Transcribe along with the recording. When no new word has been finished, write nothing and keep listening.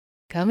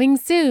Coming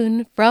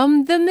soon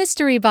from The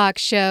Mystery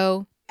Box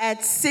Show.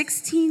 At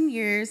 16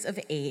 years of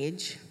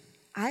age,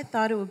 I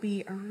thought it would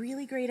be a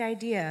really great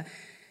idea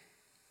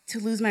to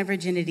lose my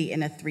virginity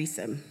in a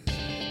threesome.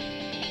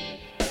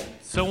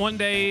 So one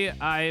day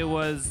I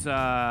was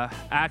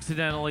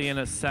accidentally in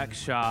a sex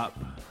shop.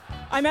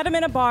 I met him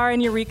in a bar in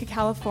Eureka,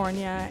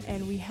 California,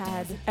 and we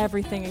had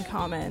everything in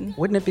common.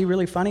 Wouldn't it be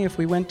really funny if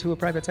we went to a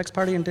private sex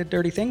party and did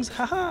dirty things?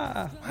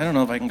 Ha-ha! I don't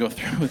know if I can go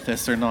through with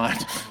this or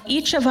not.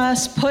 Each of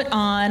us put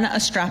on a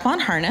strap-on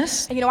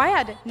harness. You know, I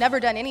had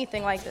never done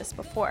anything like this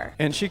before.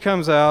 And she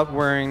comes out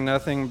wearing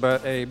nothing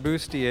but a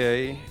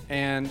bustier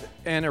and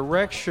an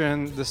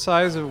erection the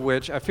size of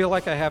which I feel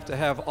like I have to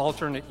have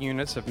alternate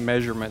units of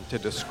measurement to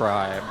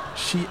describe.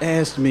 She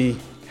asked me,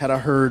 had I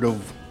heard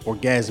of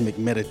orgasmic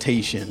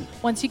meditation?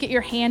 Once you get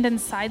your hand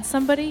inside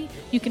somebody,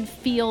 you can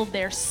feel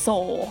their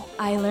soul.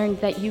 I learned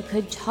that you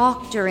could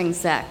talk during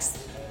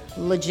sex.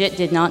 Legit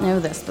did not know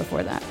this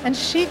before that. And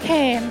she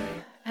came,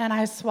 and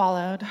I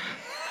swallowed.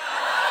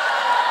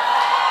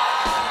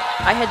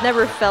 I had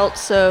never felt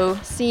so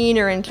seen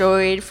or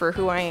enjoyed for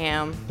who I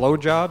am.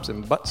 Blowjobs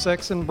and butt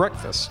sex and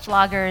breakfast.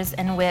 Floggers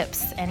and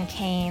whips and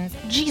canes.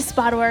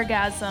 G-spot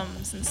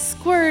orgasms and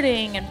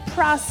squirting and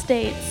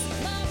prostates.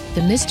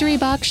 The Mystery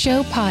Box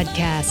Show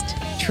podcast.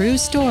 True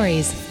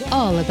stories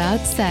all about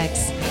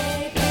sex.